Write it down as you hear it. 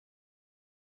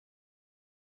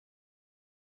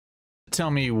tell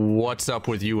me what's up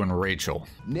with you and Rachel.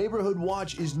 Neighborhood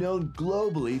Watch is known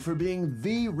globally for being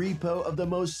the repo of the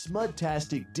most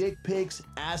smut-tastic dick pics,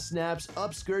 ass snaps,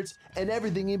 upskirts, and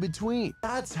everything in between.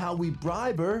 That's how we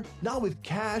bribe her, not with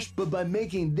cash, but by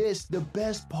making this the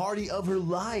best party of her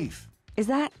life. Is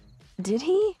that... did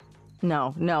he?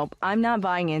 No, I'm not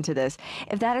buying into this.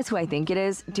 If that is who I think it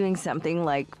is, doing something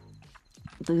like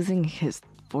losing his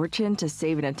fortune to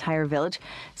save an entire village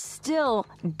still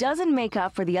doesn't make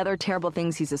up for the other terrible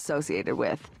things he's associated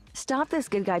with. Stop this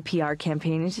good guy PR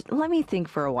campaign and just let me think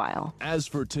for a while. As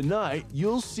for tonight,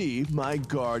 you'll see my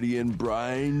guardian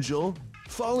Briangel.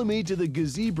 Follow me to the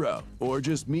gazebo, or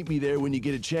just meet me there when you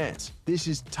get a chance. This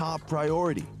is top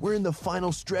priority. We're in the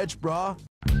final stretch, brah.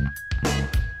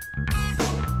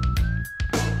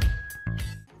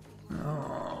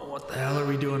 What the hell are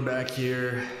we doing back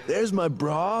here? There's my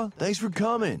bra. Thanks for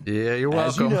coming. Yeah, you're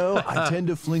welcome. As you know, I tend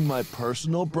to fling my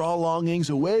personal bra longings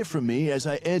away from me as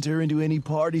I enter into any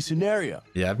party scenario.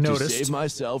 Yeah, I've noticed. To save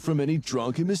myself from any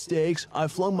drunken mistakes, I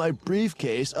flung my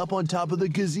briefcase up on top of the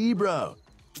gazebo.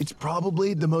 It's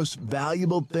probably the most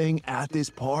valuable thing at this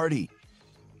party.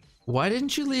 Why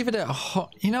didn't you leave it at home?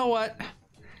 You know what?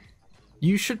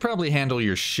 You should probably handle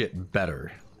your shit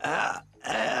better.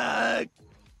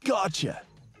 Gotcha.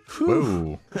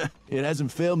 Whoa. It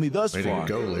hasn't failed me thus Way far. to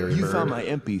go, Larry You Bird. found my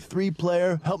MP3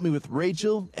 player, helped me with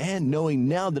Rachel, and knowing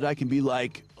now that I can be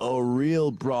like a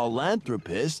real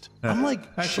brawlanthropist, I'm like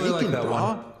Actually, shaking, like that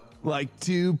brah. one. Like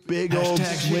two big old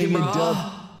Hashtag shaking, swinging brah.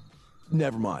 dub.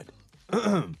 Never mind.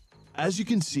 As you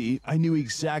can see, I knew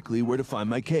exactly where to find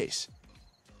my case.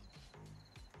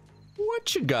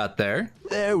 What you got there?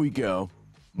 There we go.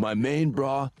 My main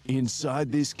bra. Inside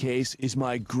this case is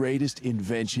my greatest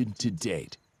invention to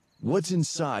date. What's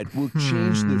inside will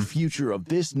change the future of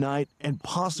this night and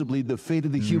possibly the fate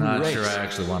of the human Not race. sure I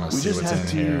actually want to We see just what's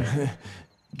have in to here.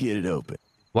 get it open.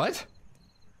 What?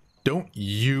 Don't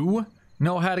you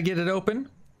know how to get it open?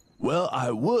 Well,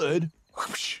 I would.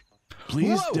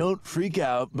 Please Whoa. don't freak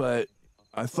out, but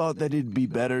I thought that it'd be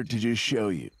better to just show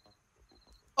you.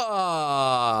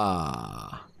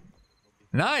 Ah,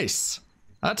 nice.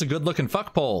 That's a good-looking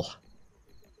fuck pole.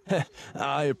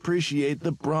 I appreciate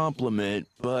the compliment,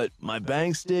 but my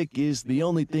bang stick is the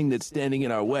only thing that's standing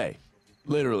in our way.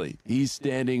 Literally, he's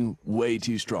standing way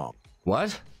too strong.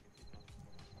 What?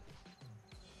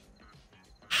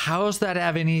 How's that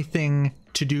have anything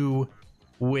to do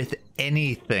with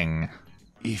anything?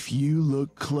 If you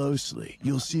look closely,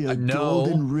 you'll see a No.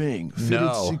 golden ring fitted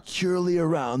No. securely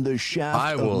around the shaft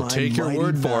I of will my take your mighty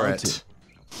word for mountain. it.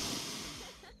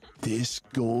 This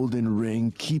golden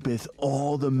ring keepeth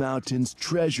all the mountain's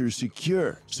treasure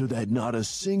secure, so that not a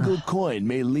single coin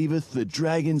may leaveth the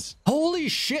dragon's... Holy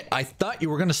shit, I thought you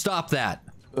were gonna stop that.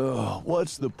 Ugh,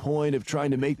 what's the point of trying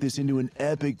to make this into an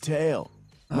epic tale?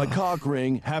 My cock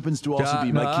ring happens to also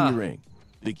be my key ring.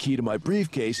 The key to my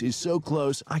briefcase is so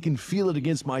close I can feel it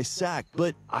against my sack,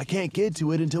 but I can't get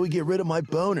to it until we get rid of my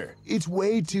boner. It's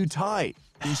way too tight.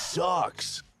 This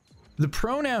sucks. The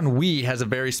pronoun we has a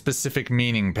very specific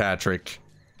meaning, Patrick.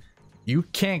 You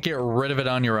can't get rid of it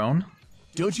on your own.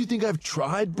 Don't you think I've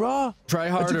tried, brah? Try I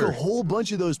took harder. a whole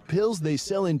bunch of those pills they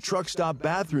sell in truck stop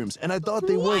bathrooms, and I thought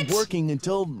they weren't What? working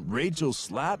until Rachel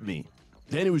slapped me.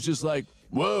 Then it was just like,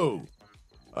 whoa.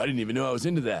 I didn't even know I was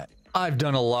into that. I've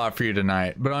done a lot for you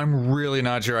tonight, but I'm really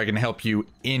not sure I can help you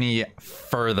any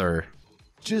further.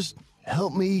 Just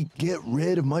help me get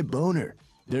rid of my boner.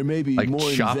 There may be Like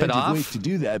more chop it inventive off? ways to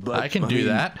do that, but I can do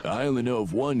that. I only know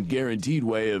of one guaranteed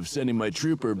way of sending my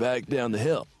trooper back down the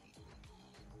hill.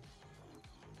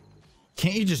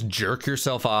 Can't you just jerk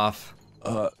yourself off?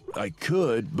 I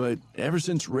could, but ever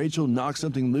since Rachel knocked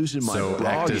something loose in my So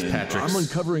act as noggin, Patrick's I'm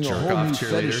uncovering a whole jerk-off new cheerleader,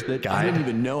 fetish that I guide, didn't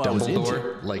even know I was into.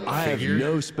 Dumbledore-like I have figure?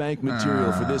 no spank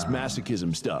material for this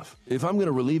masochism stuff. If I'm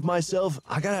gonna relieve myself,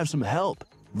 I gotta have some help.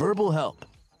 Verbal help.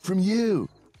 From you.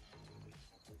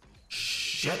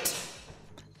 Shit.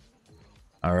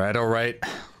 All right.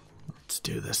 Let's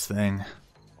do this thing.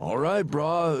 All right,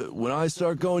 brah. When I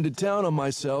start going to town on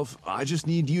myself, I just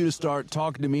need you to start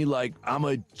talking to me like I'm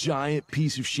a giant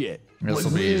piece of shit. This'll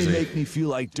Like, be really easy. make me feel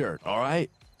like dirt, all right?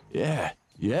 Yeah,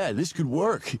 this could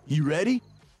work. You ready?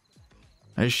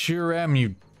 I sure am,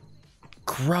 you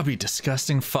grubby,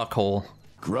 disgusting fuckhole.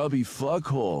 Grubby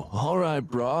fuckhole. All right,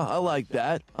 brah. I like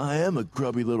that. I am a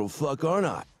grubby little fuck, aren't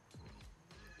I?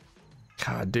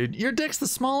 God, dude, your dick's the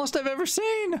smallest I've ever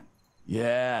seen.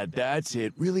 Yeah, that's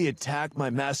it. Really attack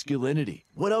my masculinity.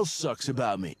 What else sucks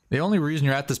about me? The only reason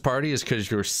you're at this party is because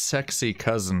your sexy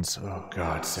cousins, oh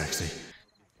god, sexy,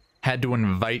 had to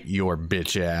invite your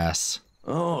bitch ass.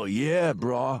 Oh, yeah,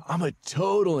 brah. I'm a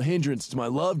total hindrance to my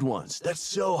loved ones. That's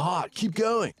so hot. Keep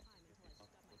going.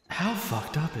 How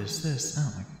fucked up is this?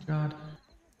 Oh my god.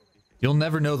 You'll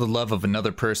never know the love of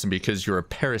another person because you're a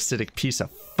parasitic piece of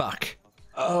fuck.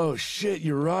 Oh, shit,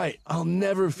 you're right. I'll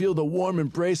never feel the warm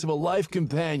embrace of a life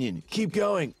companion. Keep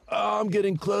going. Oh, I'm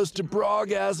getting close to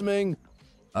brogasming.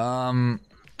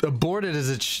 Aborted as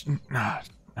it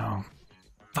no.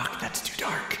 Fuck, that's too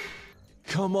dark.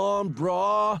 Come on,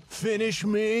 brah. Finish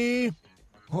me.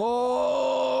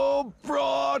 Oh,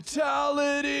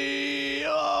 brutality.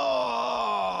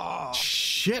 Oh.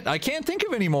 Shit, I can't think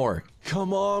of any more.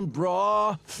 Come on,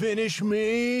 brah. Finish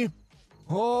me.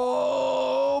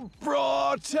 Oh,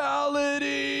 brutality.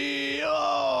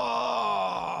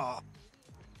 Oh.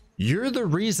 You're the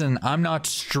reason I'm not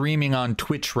streaming on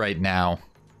Twitch right now.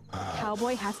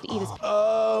 Cowboy has to eat his.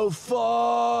 Oh,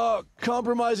 fuck.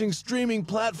 Compromising streaming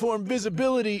platform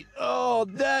visibility. Oh,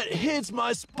 that hits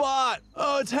my spot.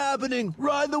 Oh, it's happening.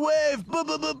 Ride the wave. Bro,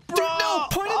 No,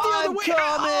 point it the other way.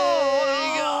 Coming.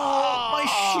 Oh, my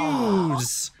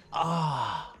shoes.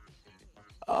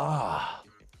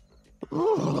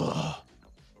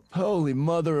 Holy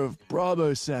mother of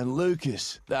Bravo San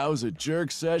Lucas. That was a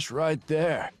jerk sesh right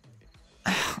there.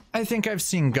 I think I've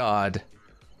seen God.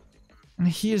 And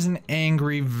he is an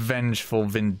angry, vengeful,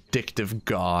 vindictive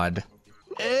God.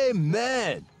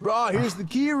 Amen. Brah, here's the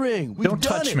key ring. We've Don't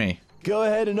done touch it. me. Go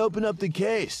ahead and open up the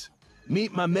case.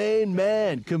 Meet my main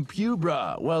man,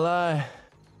 Compubra. Well,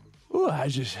 I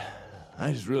just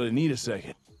really need a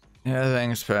second. Yeah,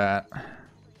 thanks, Pat.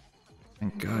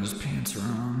 Thank God his pants are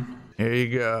on. Here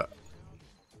you go.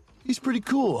 He's pretty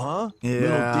cool, huh? Yeah.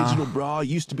 Little digital bra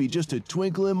used to be just a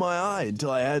twinkle in my eye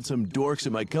until I had some dorks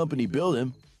in my company build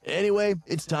him. Anyway,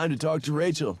 it's time to talk to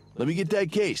Rachel. Let me get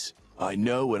that case. I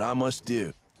know what I must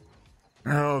do.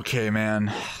 Okay,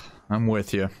 man. I'm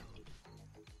with you.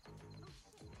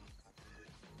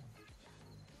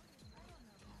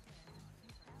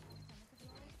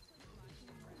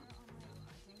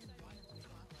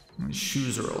 My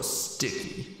shoes are all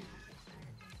sticky.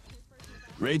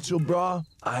 Rachel, brah,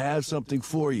 I have something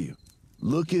for you.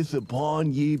 Looketh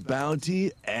upon ye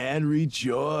bounty and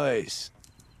rejoice.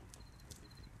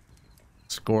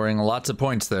 Scoring lots of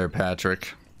points there,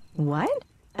 Patrick. What?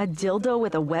 A dildo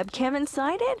with a webcam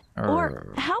inside it?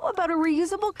 Or how about a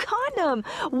reusable condom?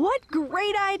 What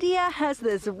great idea has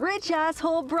this rich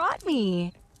asshole brought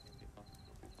me?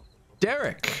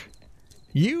 Derek,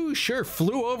 you sure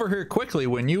flew over here quickly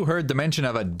when you heard the mention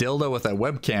of a dildo with a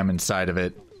webcam inside of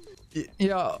it.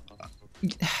 Yeah,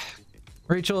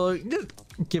 Rachel,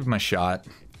 give him a shot.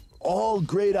 All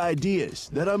great ideas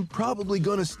that I'm probably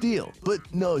gonna steal. But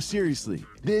no, seriously,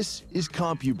 this is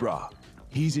CompuBra.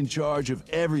 He's in charge of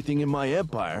everything in my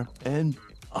empire, and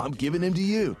I'm giving him to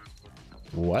you.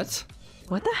 What?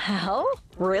 What the hell?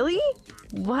 Really?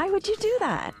 Why would you do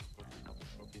that?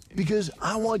 Because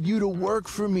I want you to work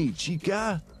for me,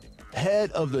 chica.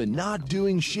 Head of the not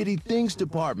doing shitty things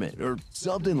department, or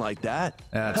something like that.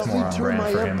 That's Help more me on turn brand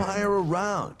my for him. empire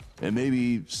around. And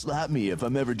maybe slap me if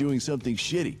I'm ever doing something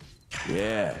shitty.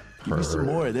 Yeah, give me some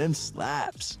more of them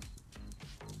slaps.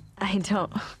 I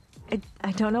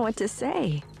don't know what to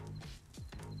say.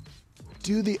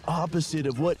 Do the opposite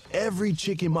of what every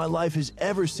chick in my life has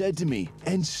ever said to me,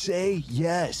 and say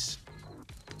yes.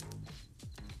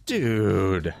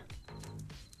 Dude.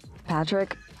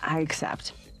 Patrick, I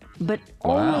accept. But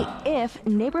Wow. only if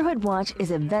Neighborhood Watch is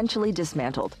eventually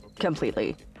dismantled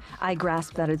completely. I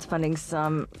grasp that it's funding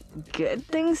some good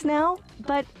things now,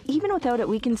 but even without it,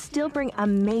 we can still bring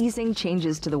amazing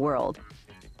changes to the world.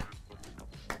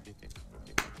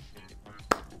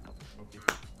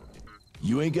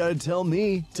 You ain't gotta tell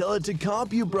me. Tell it to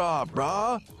CompuBra,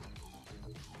 brah.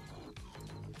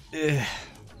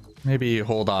 Maybe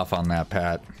hold off on that,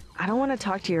 Pat. I don't want to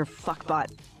talk to your fuckbot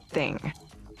thing.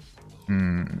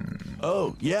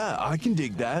 Oh, yeah, I can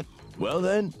dig that. Well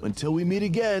then, until we meet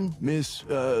again, Miss,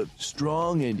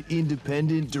 strong and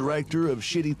independent director of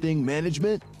shitty thing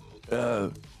management,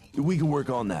 we can work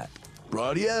on that.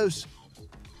 Adios.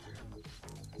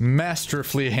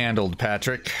 Masterfully handled,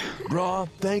 Patrick. Brah,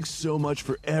 thanks so much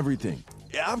for everything.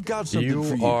 Yeah, I've got something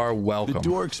for you. You are welcome. The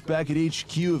dorks back at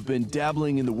HQ have been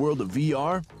dabbling in the world of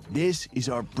VR. This is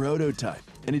our prototype,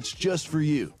 and it's just for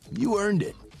you. You earned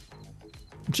it.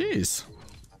 Jeez.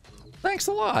 Thanks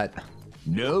a lot.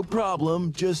 No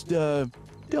problem. Just,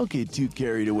 don't get too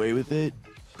carried away with it.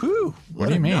 Whew, What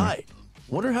do you mean? Night.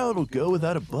 Wonder how it'll go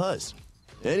without a buzz.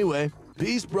 Anyway,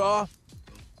 peace, brah.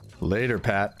 Later,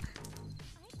 Pat.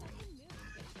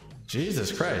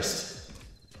 Jesus Christ.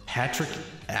 Patrick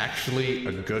actually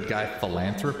a good guy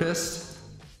philanthropist?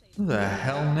 Who the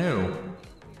hell knew?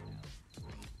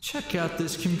 Check out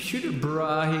this computer,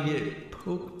 brah. He get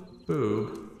poke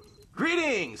boob.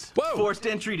 Greetings! Whoa. Forced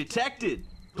entry detected.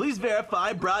 Please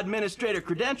verify broad administrator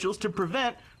credentials to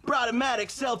prevent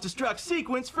broad-o-matic self-destruct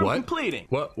sequence from completing.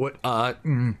 What?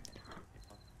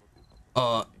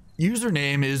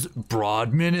 Username is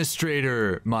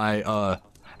broadministrator. My,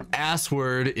 ass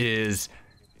word is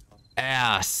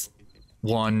ass.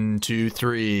 1, 2,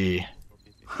 3.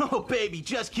 Oh, baby,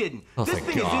 just kidding. Oh, this thank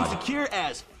thing God. is insecure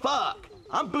as fuck.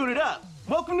 I'm booted up.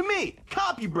 Welcome to me,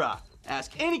 CompuBra.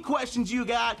 Ask any questions you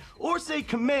got or say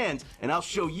commands, and I'll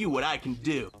show you what I can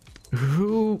do.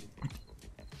 Who?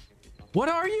 What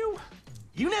are you?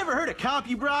 You never heard of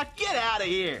CompuBra? Get out of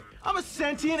here. I'm a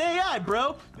sentient AI,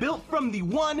 bro. Built from the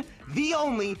one, the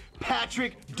only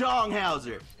Patrick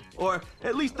Donghauser. Or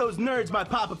at least those nerds my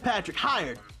Papa Patrick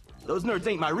hired. Those nerds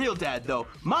ain't my real dad, though.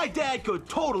 My dad could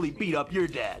totally beat up your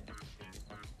dad.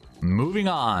 Moving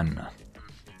on.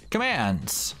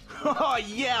 Commands. Oh,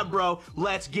 yeah, bro.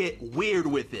 Let's get weird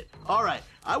with it. All right,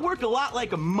 I work a lot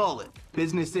like a mullet.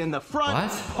 Business in the front,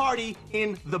 What? party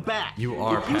in the back. You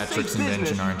are If you say Patrick's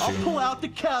business, invention, aren't you? I'll pull out the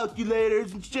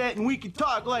calculators and shit, and we can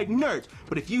talk like nerds.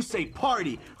 But if you say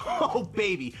party, oh,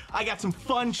 baby, I got some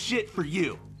fun shit for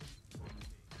you.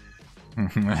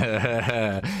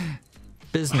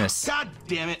 Business. God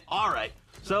damn it. All right.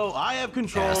 So I have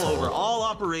control Asshole. over all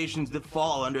operations that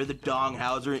fall under the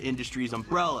Donghauser Industries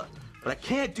umbrella. But I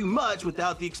can't do much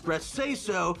without the express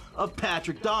say-so of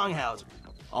Patrick Donghauser.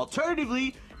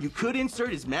 Alternatively, you could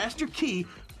insert his master key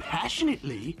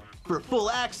passionately for full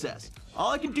access.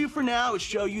 All I can do for now is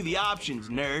show you the options,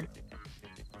 nerd.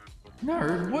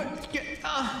 Nerd? What?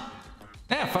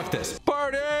 Yeah, fuck this.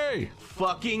 Party!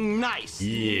 Fucking nice.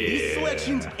 Yeah. These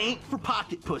selections ain't for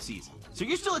pocket pussies. So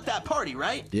you're still at that party,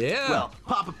 right? Yeah. Well,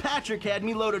 Papa Patrick had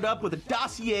me loaded up with a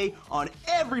dossier on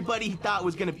everybody he thought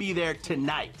was gonna be there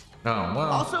tonight. Oh, well.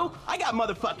 Also, I got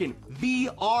motherfucking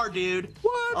VR, dude.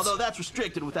 What? Although that's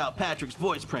restricted without Patrick's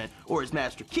voice print or his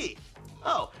master key.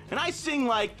 Oh, and I sing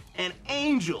like an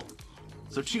angel.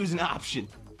 So choose an option.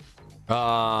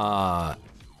 I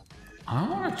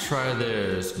want to try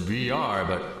this VR,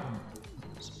 but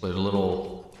let's play a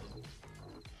little.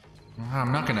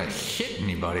 I'm not gonna hit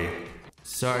anybody.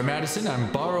 Sorry, Madison,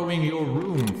 I'm borrowing your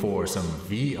room for some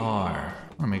VR. I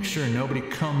want to make sure nobody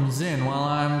comes in while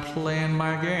I'm playing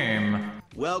my game.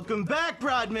 Welcome back,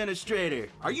 Broad Administrator.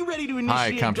 Are you ready to Hi,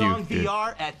 initiate Dong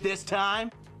VR at this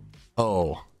time?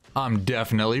 Oh, I'm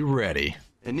definitely ready.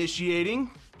 Initiating.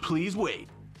 Please wait.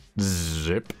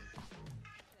 Zip.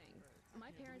 My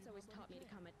parents always taught me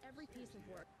to come at every piece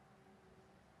of work.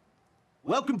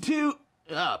 Welcome to...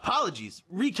 apologies.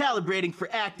 Recalibrating for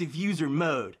active user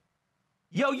mode.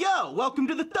 Yo, welcome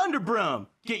to the Thunderbrum.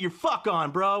 Get your fuck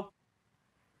on, bro.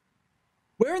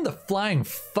 Where in the flying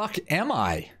fuck am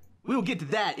I? We'll get to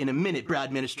that in a minute, Broad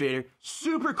Administrator.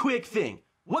 Super quick thing.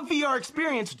 What VR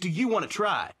experience do you want to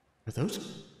try? Are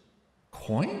those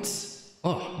coins?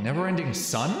 Oh, never-ending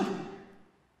sun?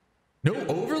 No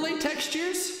overlay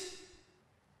textures?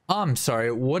 I'm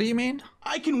sorry, what do you mean?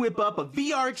 I can whip up a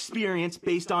VR experience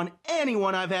based on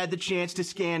anyone I've had the chance to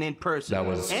scan in person. That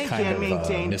was and kind can of a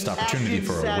maintain missed opportunity active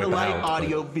for a whip satellite out, but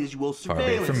audio-visual far be it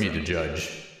surveillance. from me to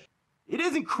judge. It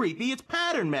isn't creepy, it's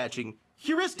pattern matching.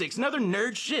 Heuristics and other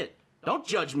nerd shit. Don't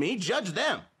judge me, judge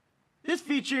them. This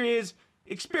feature is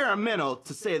experimental,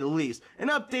 to say the least, and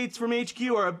updates from HQ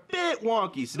are a bit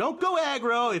wonky, so don't go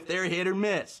aggro if they're hit or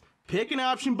miss. Pick an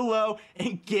option below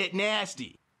and get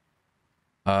nasty.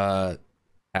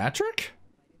 Patrick?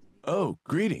 Oh,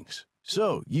 greetings.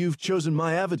 So, you've chosen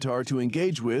my avatar to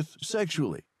engage with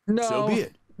sexually. No. So be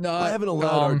it. No, I haven't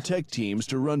allowed our tech teams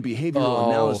to run behavioral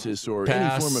analysis or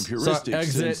pass. any form of heuristics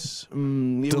Exit. since it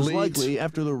was Delete. likely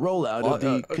after the rollout of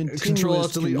the Control,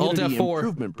 continuous delete, Alt community F4.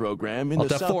 improvement program in Alt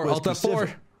the F4, Southwest Alt F4.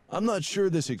 Pacific. I'm not sure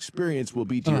this experience will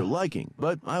be to your liking,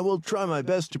 but I will try my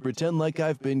best to pretend like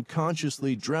I've been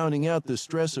consciously drowning out the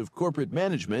stress of corporate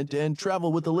management and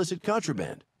travel with illicit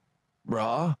contraband.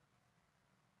 Brah?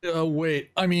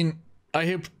 Wait, I mean, I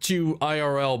hit you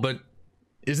IRL, but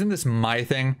isn't this my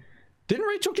thing? Didn't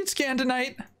Rachel get scanned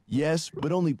tonight? Yes,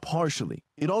 but only partially.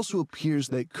 It also appears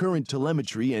that current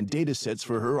telemetry and data sets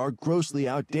for her are grossly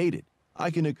outdated. I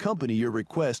can accompany your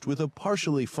request with a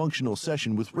partially functional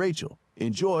session with Rachel.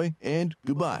 Enjoy, and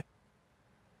goodbye.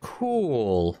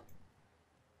 Cool.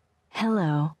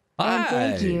 Hello. And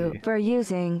thank Hi. you for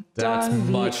using That's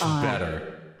Dong much VR.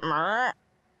 better.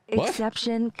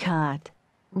 Exception caught.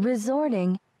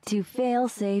 Resorting to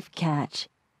fail-safe catch.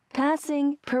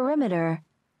 Passing perimeter.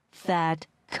 Fat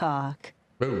cock.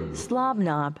 Boom. Slob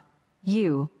knob.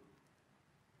 You.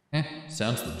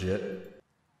 Sounds legit.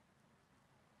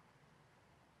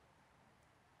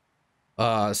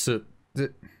 So... is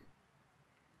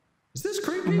this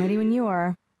creepy? I'm ready when you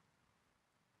are.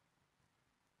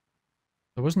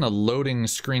 There wasn't a loading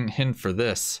screen hint for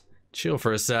this. Chill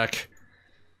for a sec.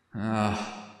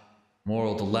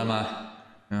 Moral dilemma.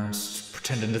 Just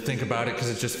pretending to think about it because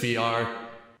it's just VR.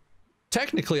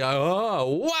 Technically,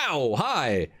 oh, wow,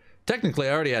 hi! Technically,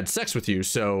 I already had sex with you,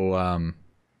 so,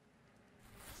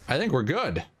 I think we're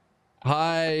good.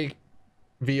 Hi,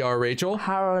 VR Rachel.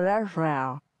 How that's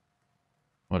now.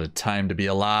 What a time to be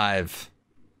alive.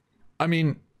 I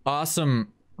mean,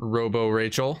 awesome, Robo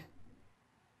Rachel.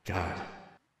 God.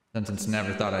 Sentence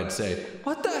never thought I'd say.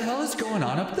 What the hell is going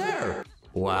on up there?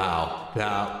 Wow,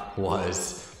 that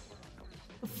was...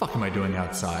 What the fuck am I doing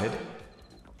outside?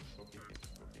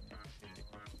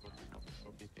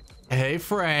 Hey,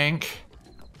 Frank.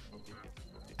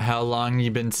 How long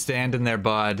you been standing there,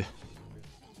 bud?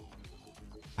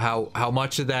 How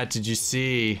much of that did you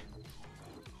see?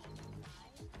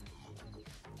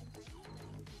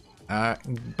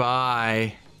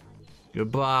 Bye.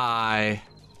 Goodbye.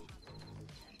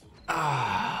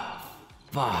 Ah,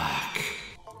 fuck.